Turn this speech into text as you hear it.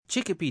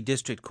Chicopee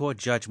District Court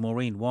Judge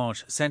Maureen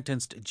Walsh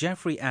sentenced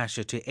Jeffrey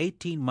Asher to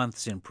 18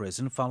 months in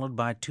prison, followed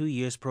by 2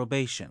 years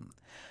probation.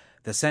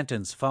 The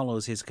sentence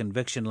follows his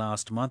conviction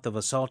last month of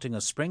assaulting a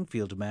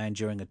Springfield man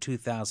during a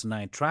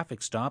 2009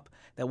 traffic stop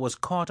that was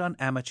caught on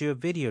amateur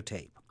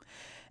videotape.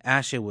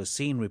 Asher was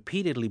seen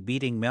repeatedly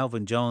beating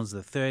Melvin Jones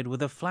III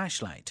with a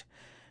flashlight.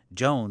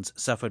 Jones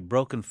suffered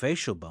broken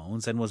facial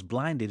bones and was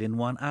blinded in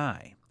one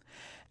eye.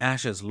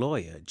 Asher's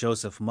lawyer,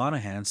 Joseph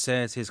Monahan,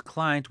 says his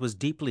client was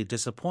deeply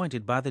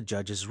disappointed by the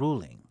judge's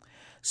ruling.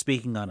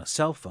 Speaking on a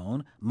cell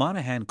phone,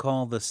 Monahan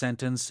called the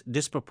sentence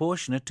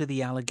disproportionate to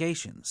the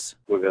allegations.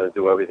 We're going to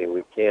do everything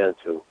we can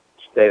to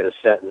stay the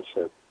sentence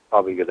and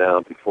probably go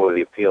down before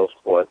the appeals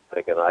court,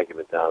 make an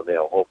argument down there.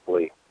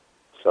 Hopefully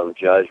some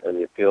judge in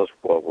the appeals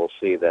court will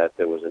see that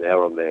there was an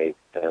error made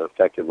and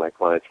affected my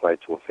client's right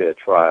to a fair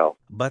trial.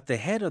 But the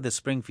head of the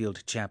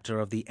Springfield chapter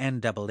of the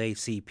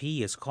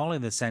NAACP is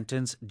calling the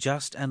sentence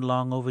just and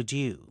long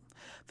overdue.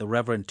 The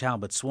Reverend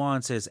Talbot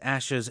Swan says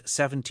Asher's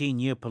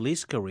 17-year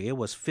police career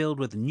was filled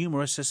with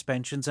numerous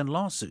suspensions and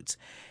lawsuits,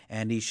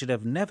 and he should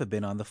have never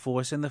been on the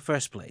force in the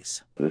first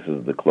place. This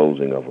is the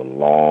closing of a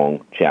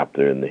long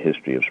chapter in the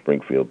history of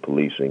Springfield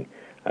policing,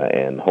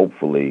 and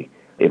hopefully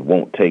it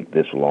won't take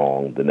this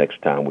long the next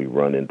time we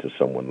run into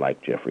someone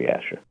like Jeffrey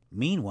Asher.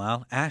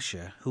 Meanwhile,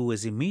 Asher, who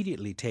was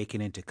immediately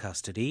taken into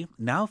custody,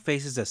 now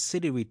faces a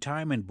city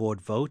retirement board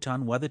vote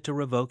on whether to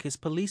revoke his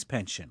police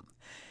pension.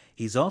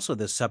 He's also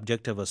the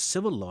subject of a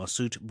civil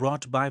lawsuit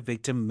brought by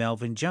victim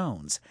Melvin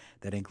Jones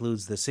that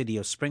includes the city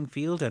of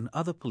Springfield and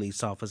other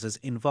police officers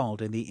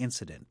involved in the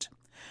incident.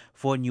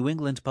 For New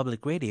England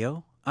Public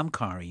Radio, I'm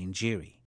Kari Njiri.